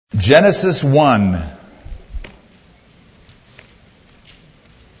Genesis 1.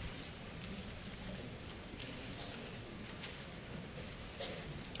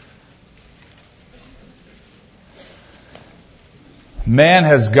 Man,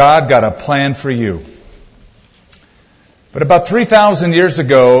 has God got a plan for you? But about 3,000 years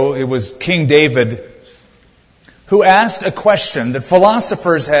ago, it was King David who asked a question that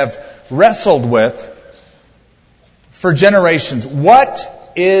philosophers have wrestled with for generations.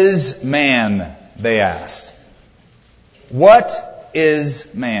 What is man? They asked. What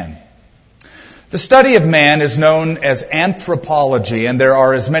is man? The study of man is known as anthropology, and there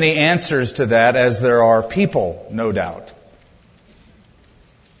are as many answers to that as there are people, no doubt.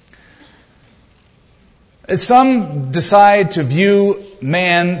 Some decide to view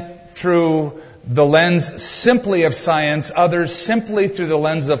man through the lens simply of science, others simply through the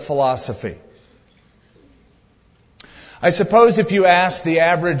lens of philosophy. I suppose if you ask the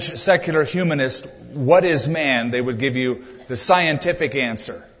average secular humanist, what is man, they would give you the scientific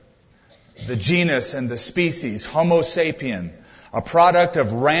answer. The genus and the species, Homo sapien, a product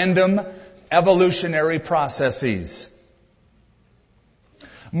of random evolutionary processes.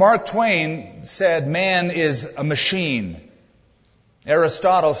 Mark Twain said man is a machine.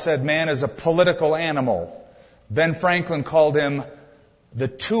 Aristotle said man is a political animal. Ben Franklin called him the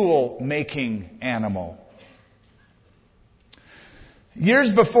tool-making animal.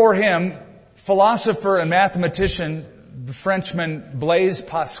 Years before him, philosopher and mathematician, the Frenchman Blaise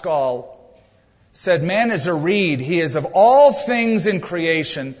Pascal, said man is a reed. He is of all things in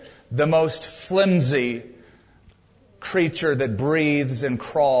creation the most flimsy creature that breathes and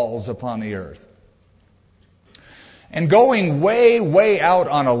crawls upon the earth. And going way, way out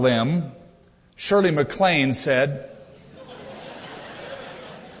on a limb, Shirley MacLaine said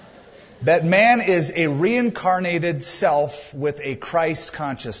that man is a reincarnated self with a Christ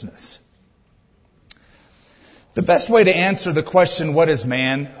consciousness. The best way to answer the question, what is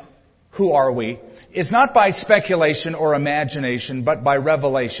man, who are we, is not by speculation or imagination, but by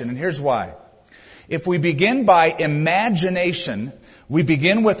revelation. And here's why. If we begin by imagination, we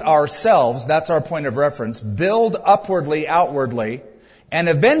begin with ourselves, that's our point of reference, build upwardly, outwardly, and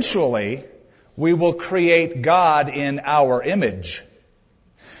eventually we will create God in our image.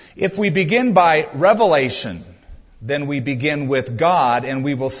 If we begin by revelation, then we begin with God and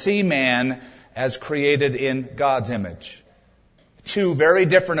we will see man as created in God's image. Two very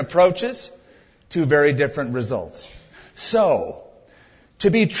different approaches, two very different results. So, to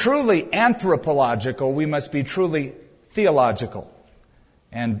be truly anthropological, we must be truly theological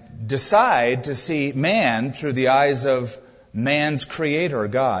and decide to see man through the eyes of man's creator,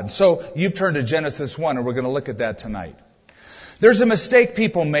 God. So you've turned to Genesis 1, and we're going to look at that tonight. There's a mistake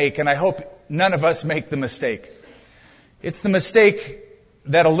people make, and I hope none of us make the mistake. It's the mistake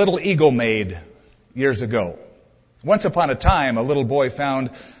that a little eagle made years ago. Once upon a time, a little boy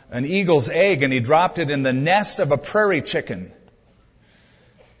found an eagle's egg, and he dropped it in the nest of a prairie chicken.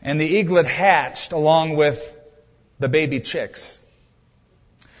 And the eaglet hatched along with the baby chicks.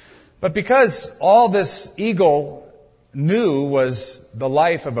 But because all this eagle knew was the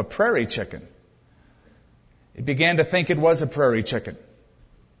life of a prairie chicken, it began to think it was a prairie chicken.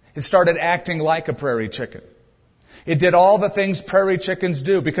 It started acting like a prairie chicken. It did all the things prairie chickens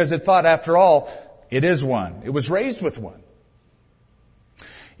do because it thought, after all, it is one. It was raised with one.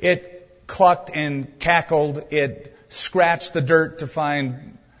 It clucked and cackled. It scratched the dirt to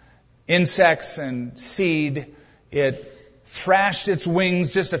find insects and seed. It thrashed its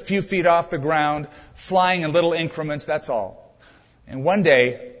wings just a few feet off the ground, flying in little increments, that's all. And one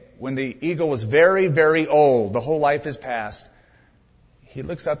day, when the eagle was very, very old, the whole life has passed, he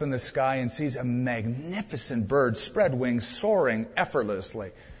looks up in the sky and sees a magnificent bird, spread wings, soaring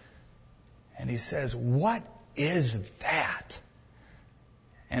effortlessly. And he says, "What is that?"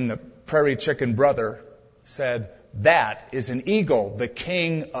 And the prairie chicken brother said, "That is an eagle, the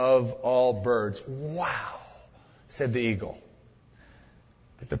king of all birds." "Wow," said the eagle.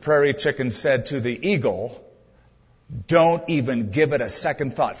 But the prairie chicken said to the eagle, "Don't even give it a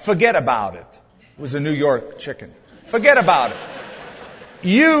second thought. Forget about it." It was a New York chicken. "Forget about it.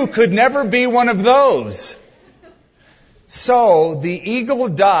 You could never be one of those." So the eagle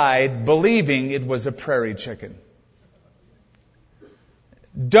died believing it was a prairie chicken.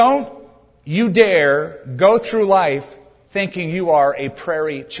 Don't you dare go through life thinking you are a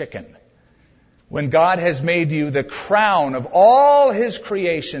prairie chicken, when God has made you the crown of all His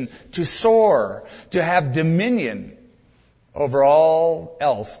creation to soar, to have dominion over all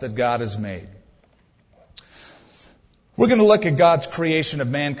else that God has made. We're going to look at God's creation of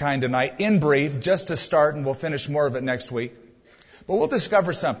mankind tonight in brief, just to start, and we'll finish more of it next week. But we'll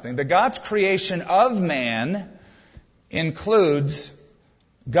discover something. That God's creation of man includes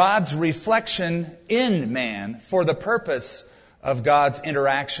God's reflection in man for the purpose of God's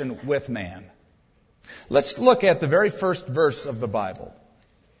interaction with man. Let's look at the very first verse of the Bible.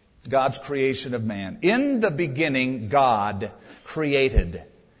 God's creation of man. In the beginning, God created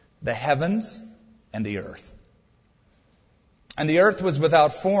the heavens and the earth. And the earth was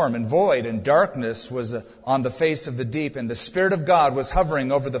without form and void, and darkness was on the face of the deep, and the Spirit of God was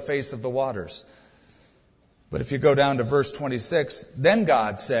hovering over the face of the waters. But if you go down to verse 26, then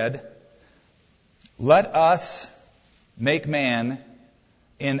God said, "Let us make man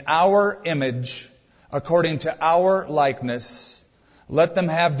in our image, according to our likeness. Let them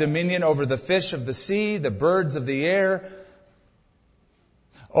have dominion over the fish of the sea, the birds of the air,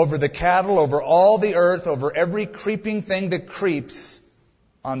 over the cattle, over all the earth, over every creeping thing that creeps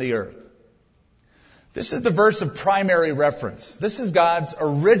on the earth." This is the verse of primary reference. This is God's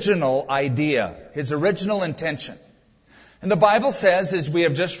original idea, His original intention. And the Bible says, as we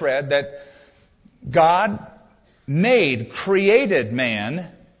have just read, that God created man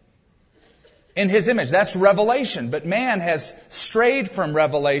in His image. That's revelation. But man has strayed from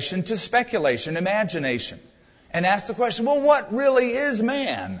revelation to speculation, imagination. And asked the question, well, what really is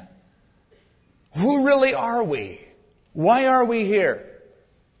man? Who really are we? Why are we here?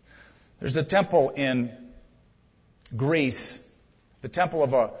 There's a temple in Greece, the temple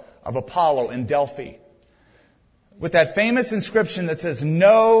of Apollo in Delphi, with that famous inscription that says,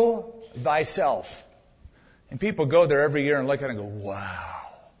 "Know thyself." And people go there every year and look at it and go, wow.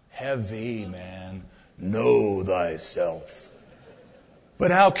 Heavy, man. Know thyself.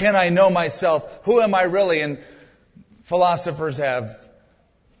 But how can I know myself? Who am I really? And philosophers have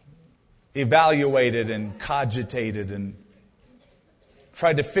evaluated and cogitated and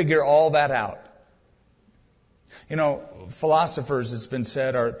tried to figure all that out. You know, philosophers, it's been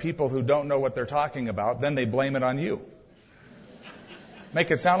said, are people who don't know what they're talking about, then they blame it on you. Make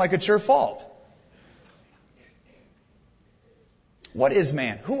it sound like it's your fault. What is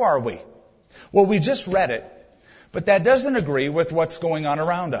man? Who are we? Well, we just read it, but that doesn't agree with what's going on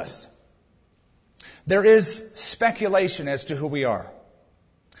around us. There is speculation as to who we are.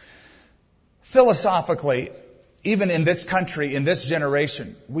 Philosophically, even in this country, in this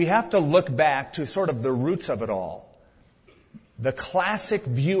generation, we have to look back to sort of the roots of it all. The classic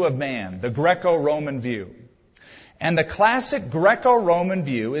view of man, the Greco-Roman view. And the classic Greco-Roman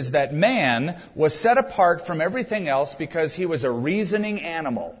view is that man was set apart from everything else because he was a reasoning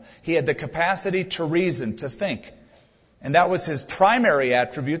animal. He had the capacity to reason, to think. And that was his primary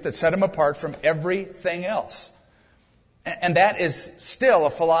attribute that set him apart from everything else. And that is still a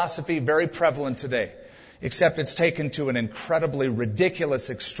philosophy very prevalent today, except it's taken to an incredibly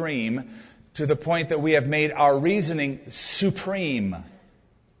ridiculous extreme to the point that we have made our reasoning supreme.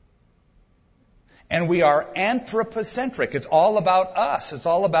 And we are anthropocentric. It's all about us. It's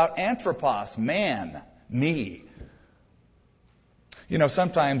all about anthropos, man, me. You know,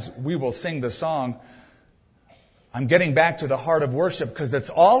 sometimes we will sing the song, "I'm getting back to the heart of worship because it's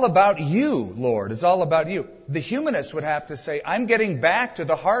all about you, Lord. It's all about you." The humanist would have to say, "I'm getting back to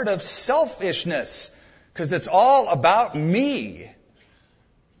the heart of selfishness because it's all about me."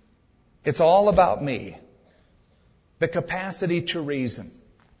 It's all about me. The capacity to reason.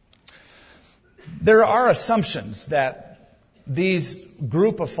 There are assumptions that these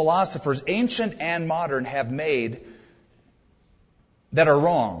group of philosophers, ancient and modern, have made that are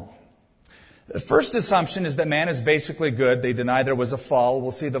wrong. The first assumption is that man is basically good. They deny there was a fall.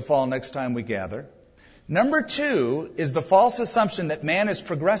 We'll see the fall next time we gather. Number two is the false assumption that man is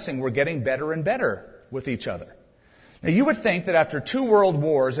progressing. We're getting better and better with each other. Now, you would think that after 2 world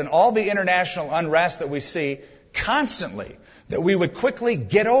wars and all the international unrest that we see constantly, that we would quickly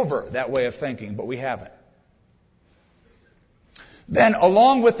get over that way of thinking, but we haven't. Then,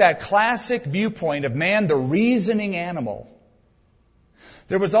 along with that classic viewpoint of man, the reasoning animal,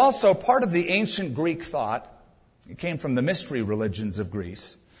 there was also part of the ancient Greek thought, it came from the mystery religions of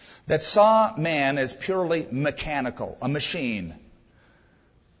Greece, that saw man as purely mechanical, a machine.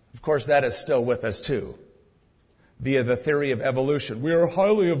 Of course, that is still with us too, via the theory of evolution. We are a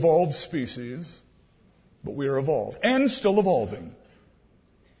highly evolved species, but we are evolved and still evolving.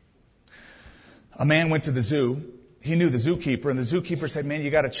 A man went to the zoo. He knew the zookeeper, and the zookeeper said, "Man, you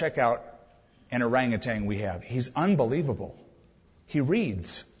got to check out an orangutan we have. He's unbelievable. He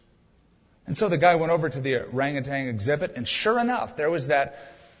reads." And so the guy went over to the orangutan exhibit, and sure enough, there was that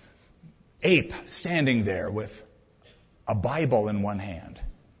ape standing there with a Bible in one hand,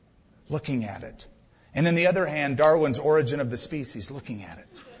 looking at it. And in the other hand, Darwin's Origin of the Species, looking at it.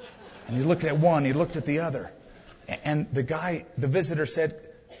 And he looked at one, he looked at the other. And the visitor said,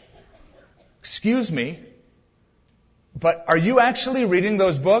 "Excuse me, but are you actually reading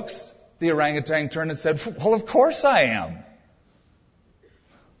those books?" The orangutan turned and said, "Well, of course I am."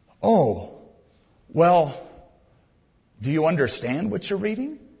 "Oh, well, do you understand what you're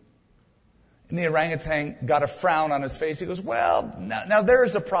reading?" And the orangutan got a frown on his face. He goes, "Well, now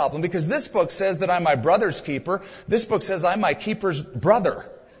there's a problem, because this book says that I'm my brother's keeper. This book says I'm my keeper's brother.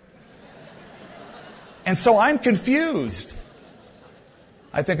 And so I'm confused."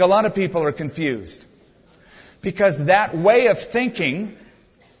 I think a lot of people are confused, because that way of thinking,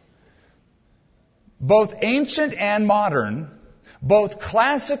 both ancient and modern, both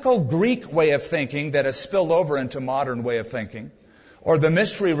classical Greek way of thinking that has spilled over into modern way of thinking, or the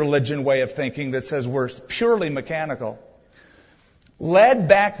mystery religion way of thinking that says we're purely mechanical, led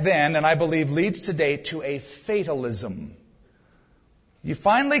back then, and I believe leads today, to a fatalism. You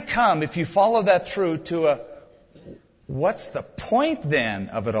finally come, if you follow that through, to what's the point then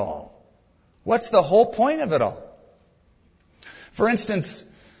of it all? What's the whole point of it all? For instance,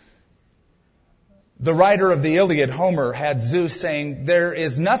 the writer of the Iliad, Homer, had Zeus saying, "There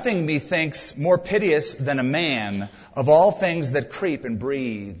is nothing, methinks, more piteous than a man of all things that creep and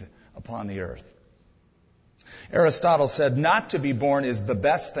breathe upon the earth." Aristotle said, "Not to be born is the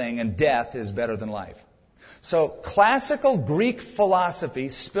best thing, and death is better than life." So classical Greek philosophy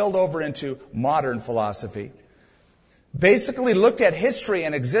spilled over into modern philosophy, basically looked at history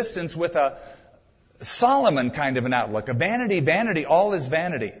and existence with a Solomon kind of an outlook, a vanity, all is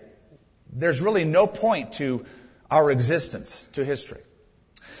vanity. There's really no point to our existence, to history.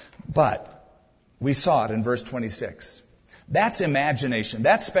 But we saw it in verse 26. That's imagination.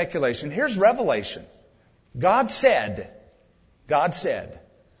 That's speculation. Here's revelation. God said,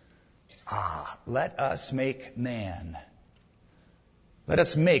 let us make man. Let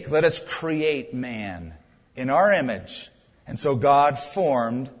us create man in our image. And so God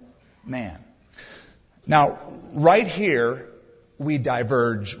formed man. Now, right here, we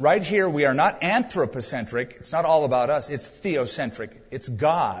diverge. Right here, we are not anthropocentric. It's not all about us. It's theocentric. It's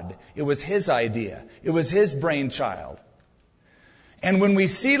God. It was His idea. It was His brainchild. And when we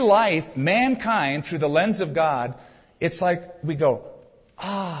see life, mankind, through the lens of God, it's like we go,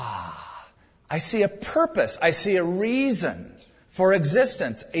 I see a purpose. I see a reason for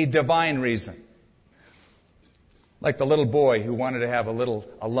existence, a divine reason. Like the little boy who wanted to have a little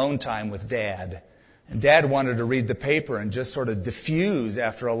alone time with Dad. And Dad wanted to read the paper and just sort of diffuse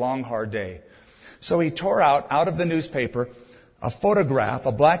after a long, hard day. So he tore out of the newspaper, a photograph,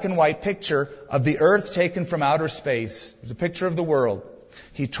 a black and white picture of the earth taken from outer space. It was a picture of the world.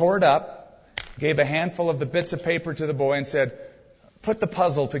 He tore it up, gave a handful of the bits of paper to the boy and said, "Put the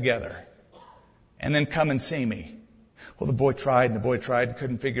puzzle together and then come and see me." Well, the boy tried and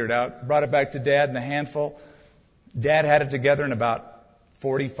couldn't figure it out. Brought it back to Dad in a handful. Dad had it together in about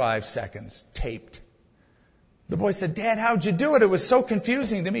 45 seconds, taped. The boy said, "Dad, how'd you do it? It was so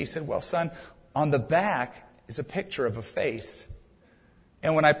confusing to me." He said, "Well, son, on the back is a picture of a face.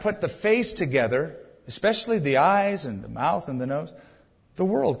 And when I put the face together, especially the eyes and the mouth and the nose, the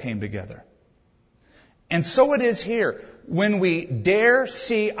world came together." And so it is here. When we dare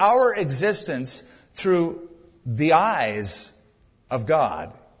see our existence through the eyes of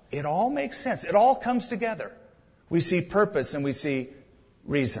God, it all makes sense. It all comes together. We see purpose and we see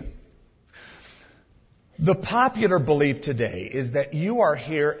reason. The popular belief today is that you are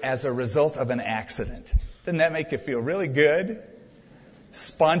here as a result of an accident. Doesn't that make you feel really good?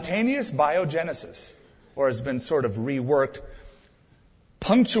 Spontaneous biogenesis, or has been sort of reworked,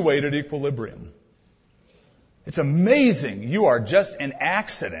 punctuated equilibrium. It's amazing. You are just an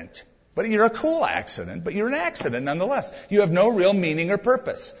accident, but you're a cool accident, but you're an accident nonetheless. You have no real meaning or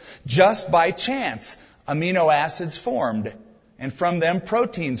purpose. Just by chance, amino acids formed, and from them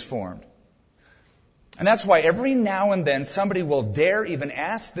proteins formed. And that's why every now and then somebody will dare even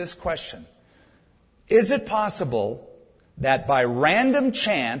ask this question. Is it possible that by random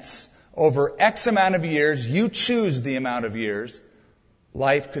chance, over X amount of years, you choose the amount of years,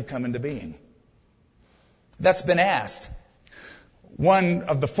 life could come into being? That's been asked. One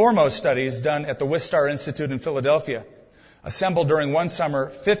of the foremost studies done at the Wistar Institute in Philadelphia assembled during one summer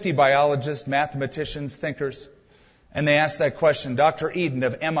 50 biologists, mathematicians, thinkers, and they asked that question. Dr. Eden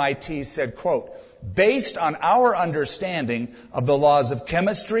of MIT said, quote, "Based on our understanding of the laws of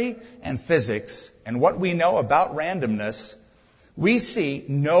chemistry and physics and what we know about randomness, we see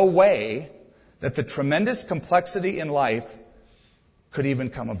no way that the tremendous complexity in life could even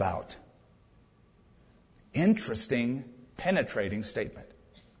come about." Interesting, penetrating statement.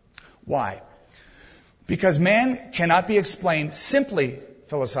 Why? Because man cannot be explained simply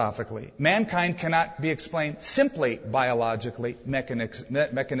philosophically. Mankind cannot be explained simply biologically,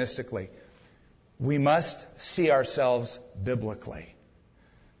 mechanistically. We must see ourselves biblically.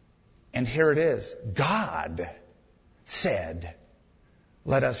 And here it is. God said,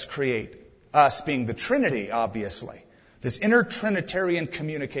 let us create. Us being the Trinity, obviously. This inner Trinitarian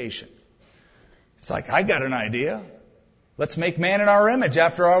communication. It's like, I got an idea. Let's make man in our image,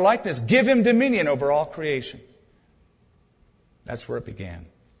 after our likeness. Give him dominion over all creation. That's where it began.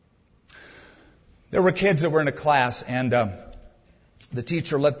 There were kids that were in a class, and the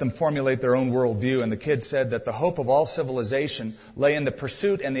teacher let them formulate their own worldview, and the kids said that the hope of all civilization lay in the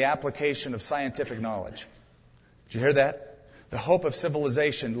pursuit and the application of scientific knowledge. Did you hear that? The hope of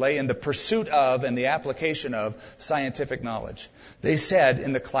civilization lay in the pursuit of and the application of scientific knowledge. They said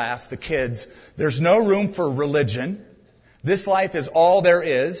in the class, the kids, there's no room for religion. This life is all there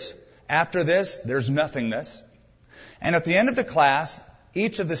is. After this, there's nothingness. And at the end of the class,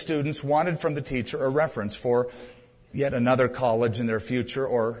 each of the students wanted from the teacher a reference for yet another college in their future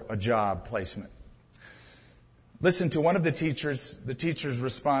or a job placement. Listen to one of the teacher's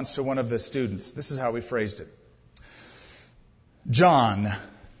response to one of the students. This is how he phrased it. John,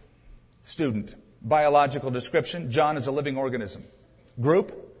 student, biological description, John is a living organism.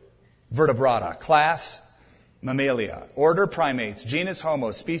 Group, vertebrata. Class, mammalia. Order, primates. Genus,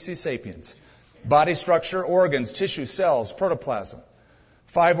 Homo. Species, sapiens. Body structure, organs, tissue, cells, protoplasm.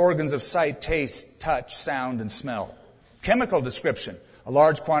 5 organs of sight, taste, touch, sound, and smell. Chemical description, a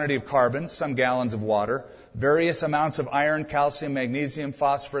large quantity of carbon, some gallons of water, various amounts of iron, calcium, magnesium,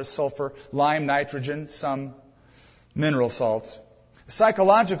 phosphorus, sulfur, lime, nitrogen, some mineral salts.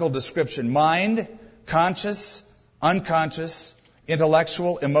 Psychological description, mind, conscious, unconscious,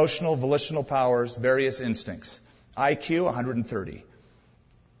 intellectual, emotional, volitional powers, various instincts. IQ, 130.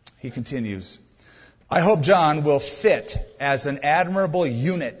 He continues, I hope John will fit as an admirable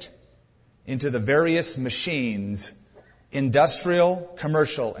unit into the various machines, industrial,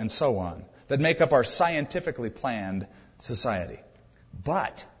 commercial, and so on, that make up our scientifically planned society.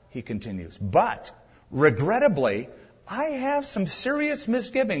 But, he continues, regrettably, I have some serious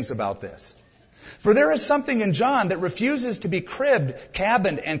misgivings about this. For there is something in John that refuses to be cribbed,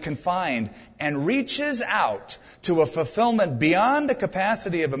 cabined, and confined, and reaches out to a fulfillment beyond the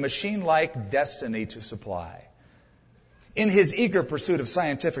capacity of a machine-like destiny to supply. In his eager pursuit of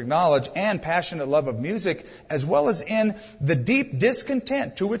scientific knowledge and passionate love of music, as well as in the deep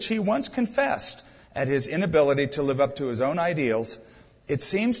discontent to which he once confessed at his inability to live up to his own ideals, it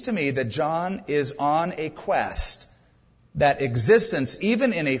seems to me that John is on a quest that existence,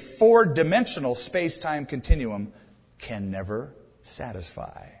 even in a 4-dimensional space-time continuum, can never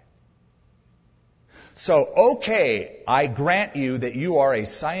satisfy. So, okay, I grant you that you are a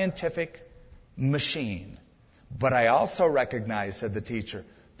scientific machine. But I also recognize, said the teacher,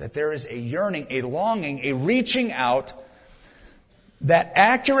 that there is a yearning, a longing, a reaching out that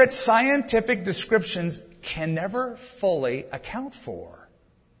accurate scientific descriptions can never fully account for.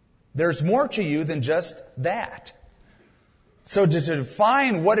 There's more to you than just that. So to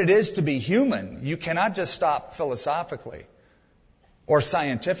define what it is to be human, you cannot just stop philosophically or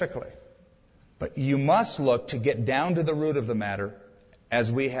scientifically. But you must look to get down to the root of the matter,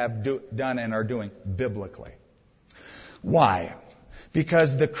 as we have done and are doing biblically. Why?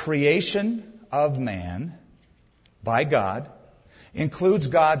 Because the creation of man by God includes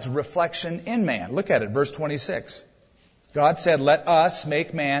God's reflection in man. Look at it, verse 26. God said, let us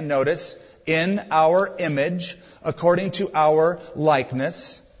make man, notice, in our image, according to our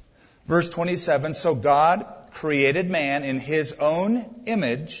likeness. Verse 27, so God created man in his own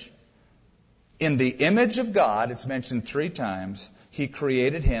image. In the image of God, it's mentioned 3 times, he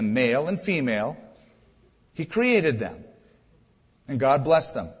created him, male and female. He created them. And God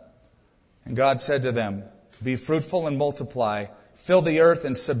blessed them. And God said to them, be fruitful and multiply, fill the earth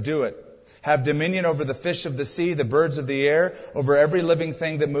and subdue it. Have dominion over the fish of the sea, the birds of the air, over every living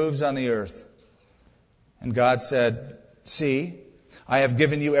thing that moves on the earth. And God said, see, I have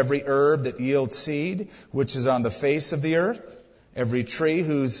given you every herb that yields seed, which is on the face of the earth. Every tree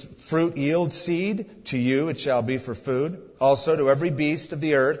whose fruit yields seed, to you it shall be for food. Also to every beast of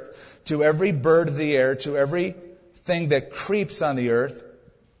the earth, to every bird of the air, to every thing that creeps on the earth,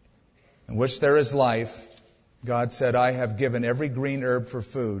 in which there is life. God said, I have given every green herb for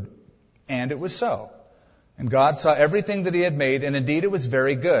food. And it was so. And God saw everything that he had made, and indeed it was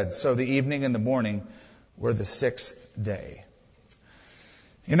very good. So the evening and the morning were the 6th day.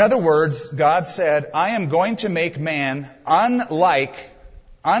 In other words, God said, I am going to make man unlike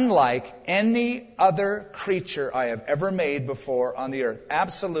any other creature I have ever made before on the earth.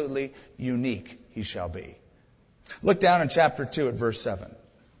 Absolutely unique he shall be. Look down in chapter 2 at verse 7.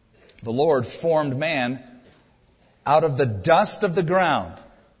 The Lord formed man out of the dust of the ground.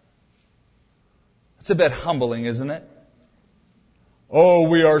 It's a bit humbling, isn't it? Oh,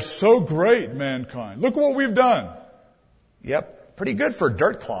 we are so great, mankind. Look what we've done. Yep, pretty good for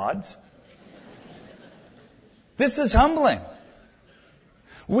dirt clods. This is humbling.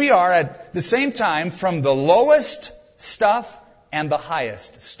 We are at the same time from the lowest stuff and the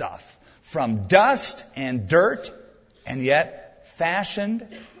highest stuff. From dust and dirt, and yet fashioned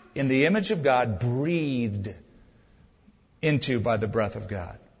in the image of God, breathed into by the breath of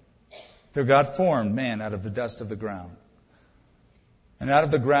God. So God formed man out of the dust of the ground. And out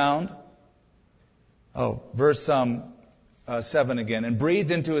of the ground, verse 7 again, and breathed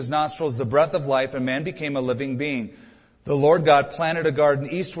into his nostrils the breath of life, and man became a living being. The Lord God planted a garden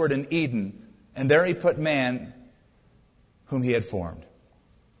eastward in Eden, and there he put man whom he had formed.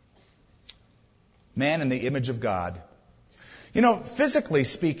 Man in the image of God. You know, physically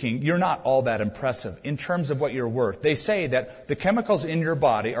speaking, you're not all that impressive in terms of what you're worth. They say that the chemicals in your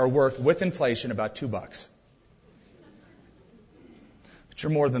body are worth, with inflation, about $2. But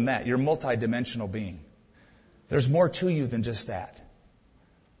you're more than that. You're a multidimensional being. There's more to you than just that.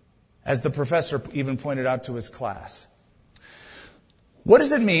 As the professor even pointed out to his class. What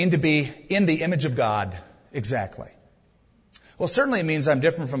does it mean to be in the image of God exactly? Well, certainly it means I'm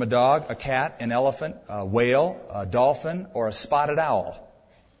different from a dog, a cat, an elephant, a whale, a dolphin, or a spotted owl.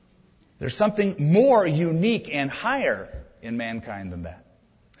 There's something more unique and higher in mankind than that.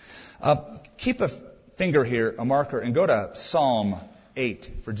 Keep a finger here, a marker, and go to Psalm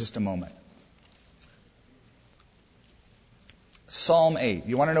 8 for just a moment. Psalm 8.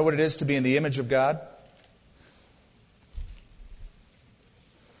 You want to know what it is to be in the image of God?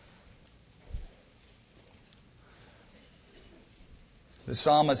 The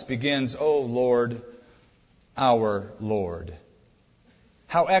psalmist begins, O Lord, our Lord.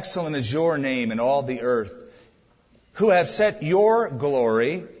 How excellent is your name in all the earth, who have set your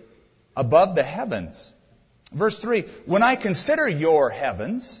glory above the heavens. Verse 3, when I consider your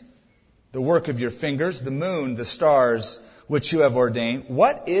heavens, the work of your fingers, the moon, the stars, which you have ordained,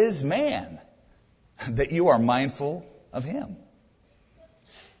 what is man that you are mindful of him?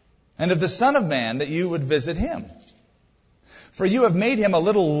 And of the Son of Man that you would visit him? For you have made him a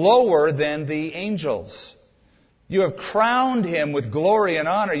little lower than the angels. You have crowned him with glory and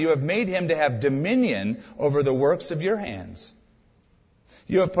honor. You have made him to have dominion over the works of your hands.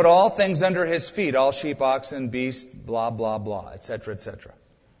 You have put all things under his feet, all sheep, oxen, beasts, blah, blah, blah, etc., etc.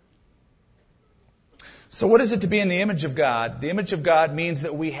 So what is it to be in the image of God? The image of God means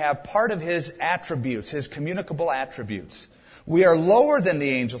that we have part of his attributes, his communicable attributes. We are lower than the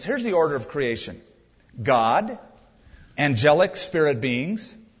angels. Here's the order of creation. God, angelic spirit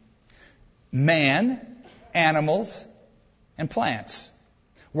beings, man, animals, and plants.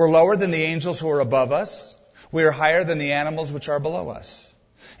 We're lower than the angels who are above us. We are higher than the animals which are below us.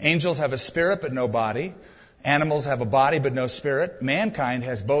 Angels have a spirit but no body. Animals have a body but no spirit. Mankind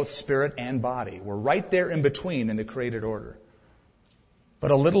has both spirit and body. We're right there in between in the created order,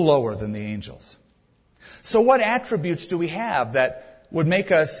 but a little lower than the angels. So what attributes do we have that would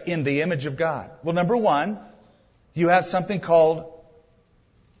make us in the image of God? Well, number one, you have something called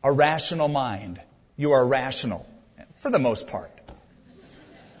a rational mind. You are rational, for the most part.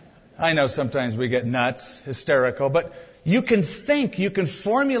 I know sometimes we get nuts, hysterical, but you can think, you can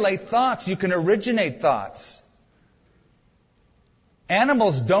formulate thoughts, you can originate thoughts.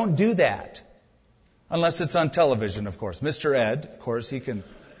 Animals don't do that, unless it's on television, of course. Mr. Ed, of course, he can,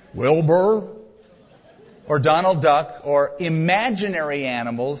 Wilbur, or Donald Duck, or imaginary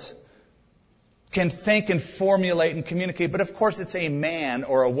animals can think and formulate and communicate, but of course it's a man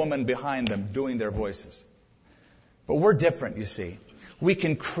or a woman behind them doing their voices. But we're different, you see. We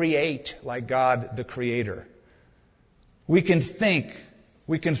can create like God, the Creator. We can think,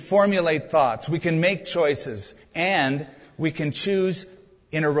 we can formulate thoughts, we can make choices, and we can choose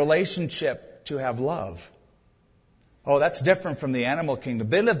in a relationship to have love. Oh, that's different from the animal kingdom.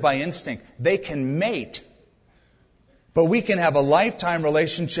 They live by instinct. They can mate. But we can have a lifetime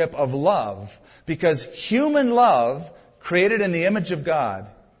relationship of love, because human love, created in the image of God,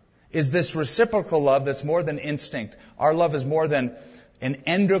 is this reciprocal love that's more than instinct. Our love is more than an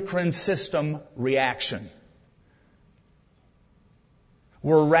endocrine system reaction.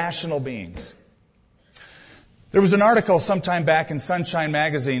 We're rational beings. There was an article sometime back in Sunshine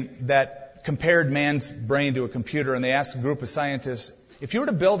magazine that compared man's brain to a computer, and they asked a group of scientists, if you were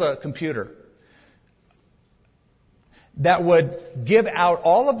to build a computer that would give out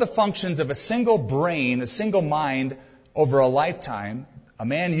all of the functions of a single brain, a single mind over a lifetime, a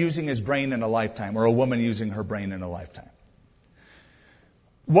man using his brain in a lifetime, or a woman using her brain in a lifetime,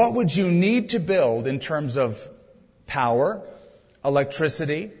 What would you need to build in terms of power,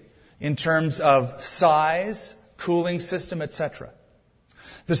 electricity, in terms of size, cooling system, etc.?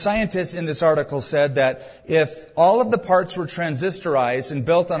 The scientist in this article said that if all of the parts were transistorized and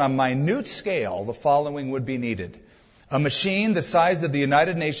built on a minute scale, the following would be needed. A machine the size of the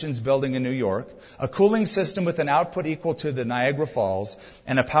United Nations building in New York, a cooling system with an output equal to the Niagara Falls,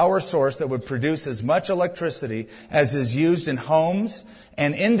 and a power source that would produce as much electricity as is used in homes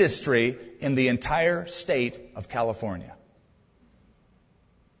and industry in the entire state of California.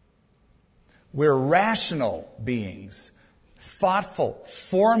 We're rational beings, thoughtful,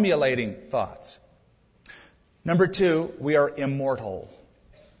 formulating thoughts. Number 2, we are immortal.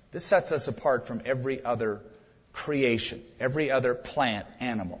 This sets us apart from every other creation, every other plant,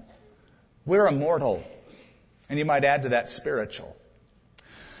 animal. We're immortal. And you might add to that spiritual.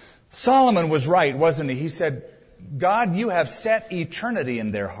 Solomon was right, wasn't he? He said, God, you have set eternity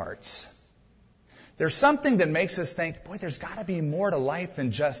in their hearts. There's something that makes us think, boy, there's got to be more to life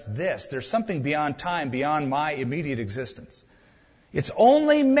than just this. There's something beyond time, beyond my immediate existence. It's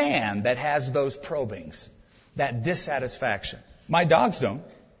only man that has those probings, that dissatisfaction. My dogs don't.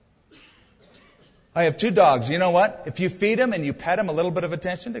 I have 2 dogs. You know what? If you feed them and you pet them a little bit of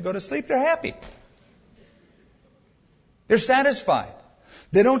attention, they go to sleep, they're happy. They're satisfied.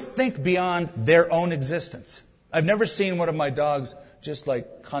 They don't think beyond their own existence. I've never seen one of my dogs just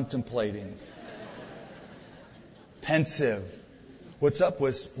like contemplating. Pensive. What's up,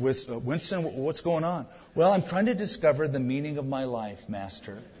 Winston? What's going on? Well, I'm trying to discover the meaning of my life,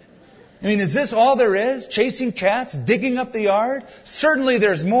 Master. I mean, is this all there is? Chasing cats? Digging up the yard? Certainly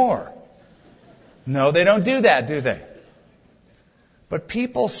there's more. No, they don't do that, do they? But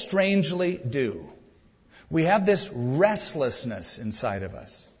people strangely do. We have this restlessness inside of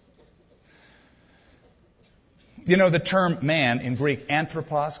us. You know, the term man in Greek,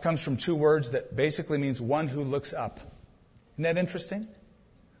 anthropos, comes from 2 words that basically means one who looks up. Isn't that interesting?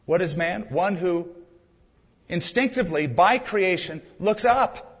 What is man? One who instinctively, by creation, looks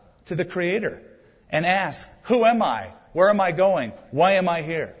up to the Creator and asks, who am I? Where am I going? Why am I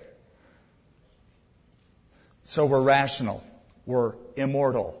here? So we're rational. We're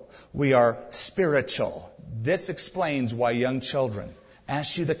immortal. We are spiritual. This explains why young children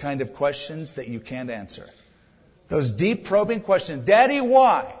ask you the kind of questions that you can't answer. Those deep probing questions. Daddy,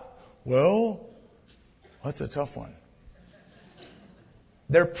 why? Well, that's a tough one.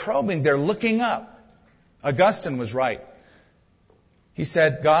 They're probing. They're looking up. Augustine was right. He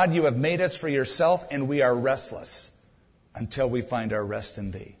said, God, you have made us for yourself, and we are restless until we find our rest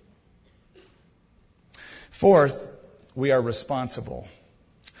in thee. 4th, we are responsible.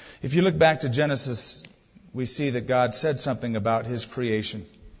 If you look back to Genesis, we see that God said something about His creation.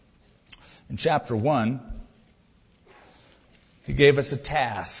 In chapter 1, He gave us a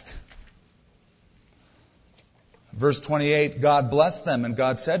task. Verse 28, God blessed them, and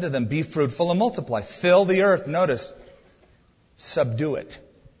God said to them, be fruitful and multiply. Fill the earth. Notice, subdue it.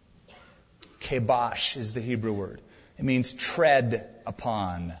 Kebash is the Hebrew word. It means tread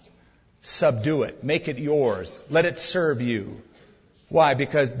upon. Subdue it. Make it yours. Let it serve you. Why?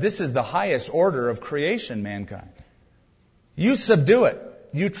 Because this is the highest order of creation, mankind. You subdue it.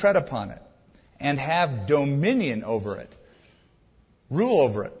 You tread upon it. And have dominion over it. Rule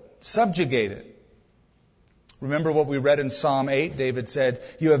over it. Subjugate it. Remember what we read in Psalm 8? David said,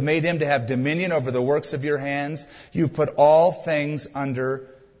 you have made him to have dominion over the works of your hands. You've put all things under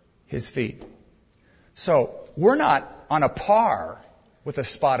his feet. So, we're not on a par with a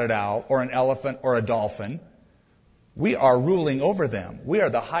spotted owl or an elephant or a dolphin. We are ruling over them. We are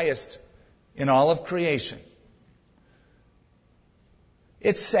the highest in all of creation.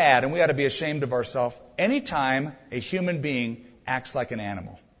 It's sad, and we ought to be ashamed of ourselves anytime a human being acts like an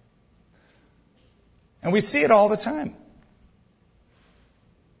animal. And we see it all the time.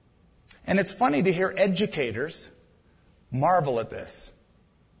 And it's funny to hear educators marvel at this.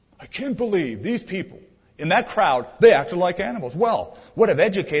 I can't believe these people in that crowd, they acted like animals. Well, what have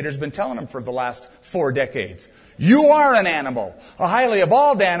educators been telling them for the last 4 decades? You are an animal, a highly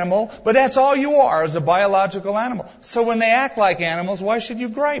evolved animal, but that's all you are as a biological animal. So when they act like animals, why should you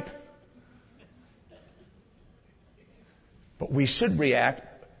gripe? But we should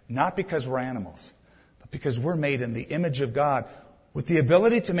react not because we're animals, but because we're made in the image of God with the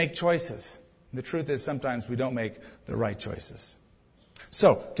ability to make choices. And the truth is sometimes we don't make the right choices.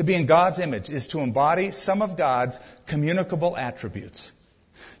 So, to be in God's image is to embody some of God's communicable attributes.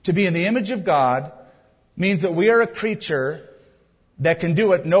 To be in the image of God means that we are a creature that can do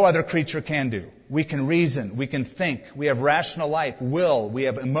what no other creature can do. We can reason, we can think, we have rational life, will, we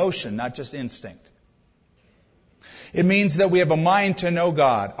have emotion, not just instinct. It means that we have a mind to know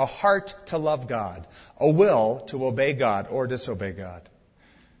God, a heart to love God, a will to obey God or disobey God,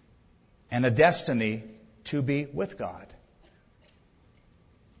 and a destiny to be with God.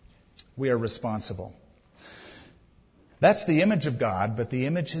 We are responsible. That's the image of God, but the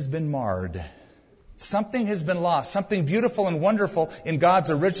image has been marred. Something has been lost. Something beautiful and wonderful in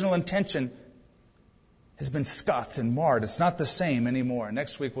God's original intention has been scuffed and marred. It's not the same anymore.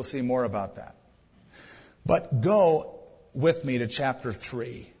 Next week we'll see more about that. But go with me to chapter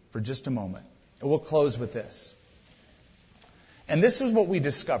 3 for just a moment. And we'll close with this. And this is what we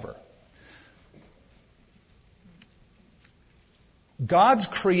discover. God's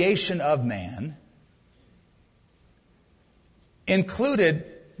creation of man included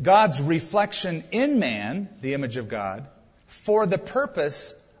God's reflection in man, the image of God, for the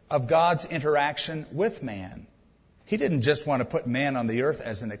purpose of God's interaction with man. He didn't just want to put man on the earth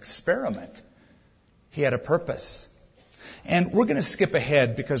as an experiment. He had a purpose. And we're going to skip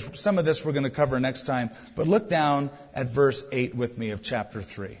ahead because some of this we're going to cover next time. But look down at verse 8 with me of chapter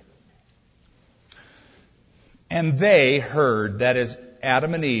 3. And they heard, that is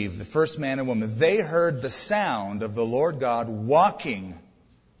Adam and Eve, the first man and woman, they heard the sound of the Lord God walking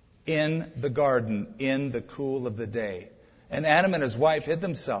in the garden in the cool of the day. And Adam and his wife hid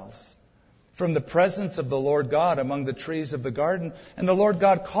themselves from the presence of the Lord God among the trees of the garden. And the Lord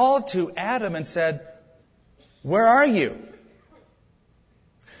God called to Adam and said, "Where are you?"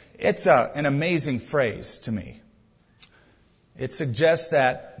 It's an amazing phrase to me. It suggests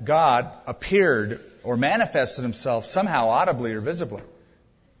that God appeared or manifested himself somehow audibly or visibly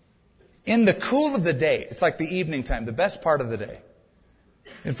in the cool of the day. It's like the evening time, the best part of the day.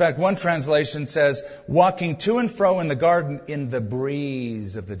 In fact, one translation says, walking to and fro in the garden in the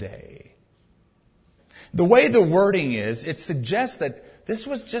breeze of the day. The way the wording is, it suggests that this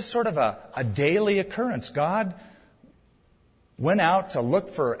was just sort of a daily occurrence. God went out to look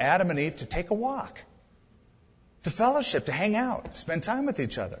for Adam and Eve to take a walk, to fellowship, to hang out, spend time with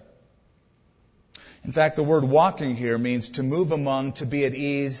each other. In fact, the word walking here means to move among, to be at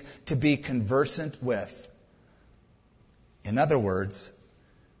ease, to be conversant with. In other words,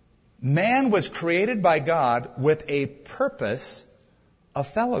 man was created by God with a purpose of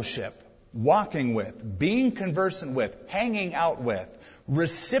fellowship, walking with, being conversant with, hanging out with,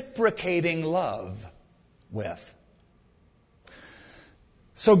 reciprocating love with.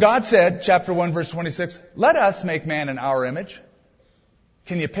 So God said, chapter 1, verse 26, let us make man in our image.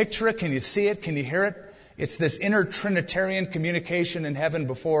 Can you picture it? Can you see it? Can you hear it? It's this inner Trinitarian communication in heaven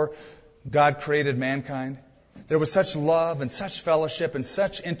before God created mankind. There was such love and such fellowship and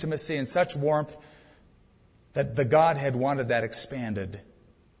such intimacy and such warmth that the Godhead wanted that expanded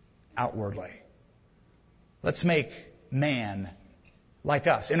outwardly. Let's make man like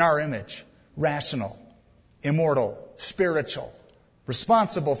us, in our image, rational, immortal, spiritual,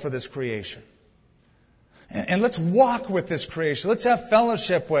 responsible for this creation. And let's walk with this creation. Let's have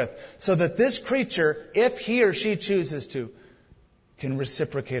fellowship with, so that this creature, if he or she chooses to, can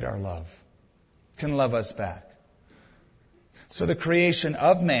reciprocate our love, can love us back. So the creation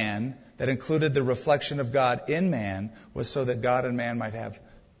of man that included the reflection of God in man was so that God and man might have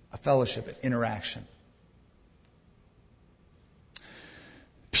a fellowship, an interaction.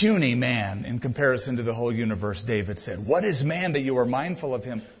 Puny man in comparison to the whole universe, David said. What is man that you are mindful of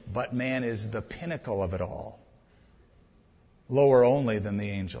him? But man is the pinnacle of it all. Lower only than the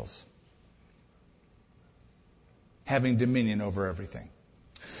angels. Having dominion over everything.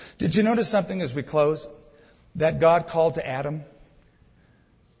 Did you notice something as we close? That God called to Adam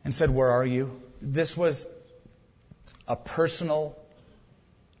and said, where are you? This was a personal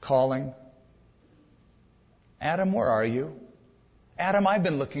calling. Adam, where are you? Adam, I've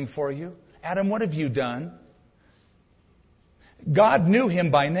been looking for you. Adam, what have you done? God knew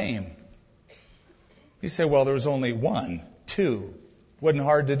him by name. You say, well, there was only one, two. Wasn't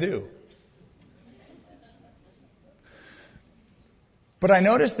hard to do. But I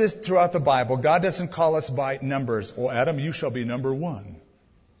noticed this throughout the Bible. God doesn't call us by numbers. Oh, Adam, you shall be number one.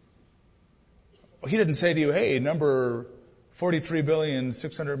 He didn't say to you, hey, number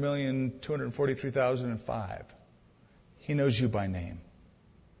 43,600,243,005. He knows you by name.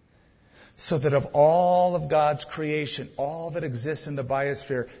 So that of all of God's creation, all that exists in the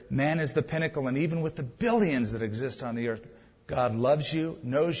biosphere, man is the pinnacle. And even with the billions that exist on the earth, God loves you,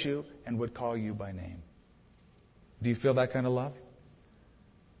 knows you, and would call you by name. Do you feel that kind of love?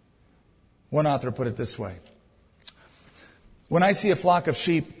 One author put it this way. When I see a flock of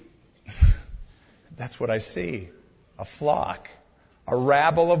sheep, that's what I see. A flock. A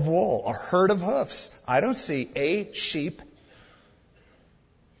rabble of wool. A herd of hoofs. I don't see a sheep.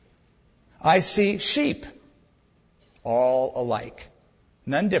 I see sheep. all alike.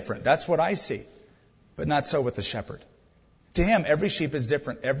 None different. That's what I see. But not so with the shepherd. To him, every sheep is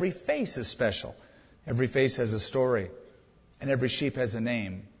different. Every face is special. Every face has a story. And every sheep has a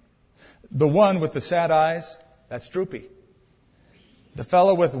name. The one with the sad eyes, that's Droopy. The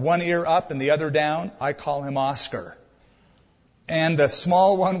fellow with one ear up and the other down, I call him Oscar. And the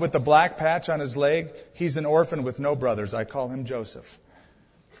small one with the black patch on his leg, he's an orphan with no brothers. I call him Joseph.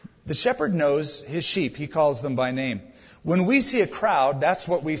 The shepherd knows his sheep. He calls them by name. When we see a crowd, that's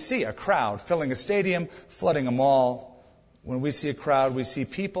what we see. A crowd filling a stadium, flooding a mall. When we see a crowd, we see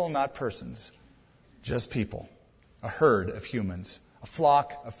people, not persons. Just people. A herd of humans. A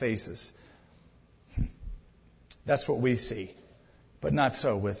flock of faces. That's what we see. But not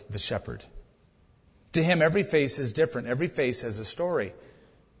so with the shepherd. To him, every face is different. Every face has a story.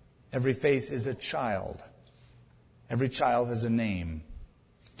 Every face is a child. Every child has a name.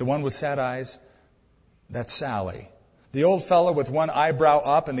 The one with sad eyes, that's Sally. The old fellow with one eyebrow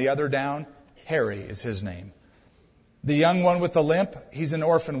up and the other down, Harry is his name. The young one with the limp, he's an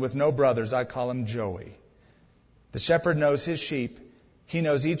orphan with no brothers. I call him Joey. The shepherd knows his sheep. He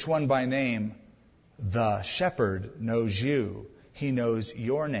knows each one by name. The shepherd knows you. He knows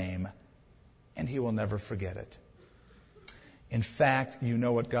your name, and he will never forget it. In fact, you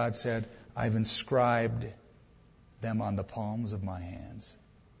know what God said? I've inscribed them on the palms of my hands.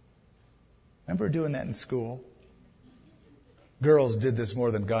 Remember doing that in school? Girls did this more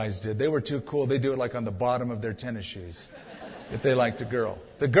than guys did. They were too cool. They do it like on the bottom of their tennis shoes if they liked a girl.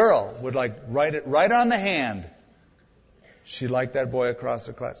 The girl would like write it right on the hand. She liked that boy across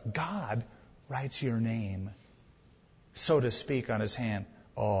the class. God writes your name, so to speak, on his hand.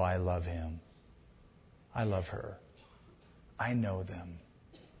 Oh, I love him. I love her. I know them.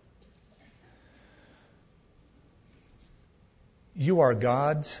 You are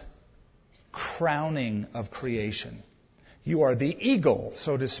God's crowning of creation. You are the eagle,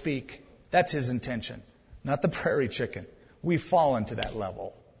 so to speak. That's his intention, not the prairie chicken. We've fallen to that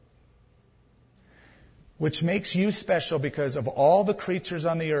level. Which makes you special because of all the creatures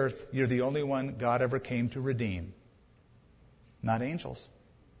on the earth, you're the only one God ever came to redeem. Not angels.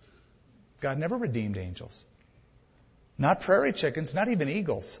 God never redeemed angels. Not prairie chickens, not even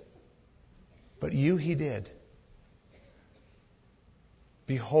eagles. But you he did.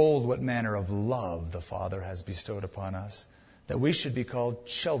 Behold what manner of love the Father has bestowed upon us, that we should be called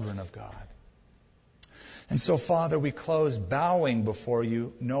children of God. And so, Father, we close bowing before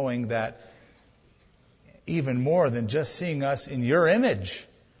you, knowing that even more than just seeing us in your image,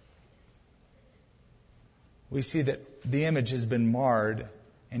 we see that the image has been marred,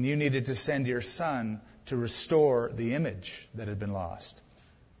 and you needed to send your Son to restore the image that had been lost.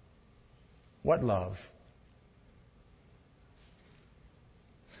 What love!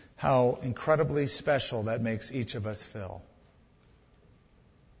 How incredibly special that makes each of us feel.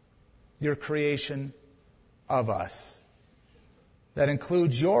 Your creation of us, that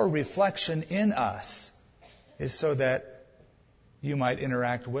includes your reflection in us, is so that you might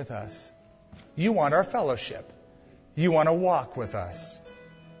interact with us. You want our fellowship. You want to walk with us.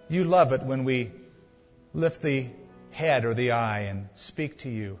 You love it when we lift the head or the eye and speak to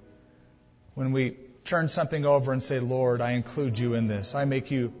you. When we turn something over and say, Lord, I include you in this. I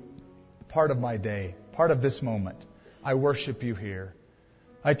make you part of my day, part of this moment. I worship you here.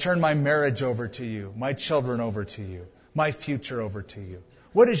 I turn my marriage over to you, my children over to you, my future over to you.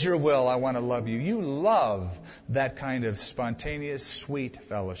 What is your will? I want to love you. You love that kind of spontaneous, sweet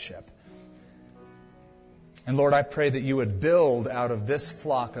fellowship. And Lord, I pray that you would build out of this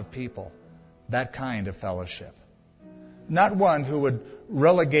flock of people that kind of fellowship. Not one who would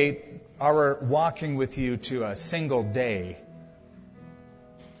relegate our walking with you to a single day,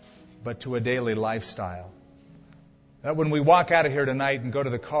 but to a daily lifestyle. That when we walk out of here tonight and go to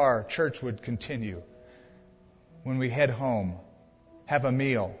the car, church would continue. When we head home, have a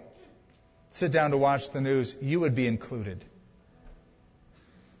meal, sit down to watch the news, you would be included.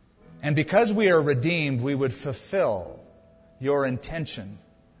 And because we are redeemed, we would fulfill your intention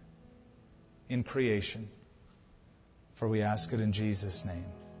in creation. For we ask it in Jesus' name.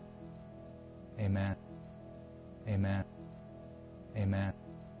 Amen. Amen. Amen.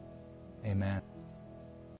 Amen.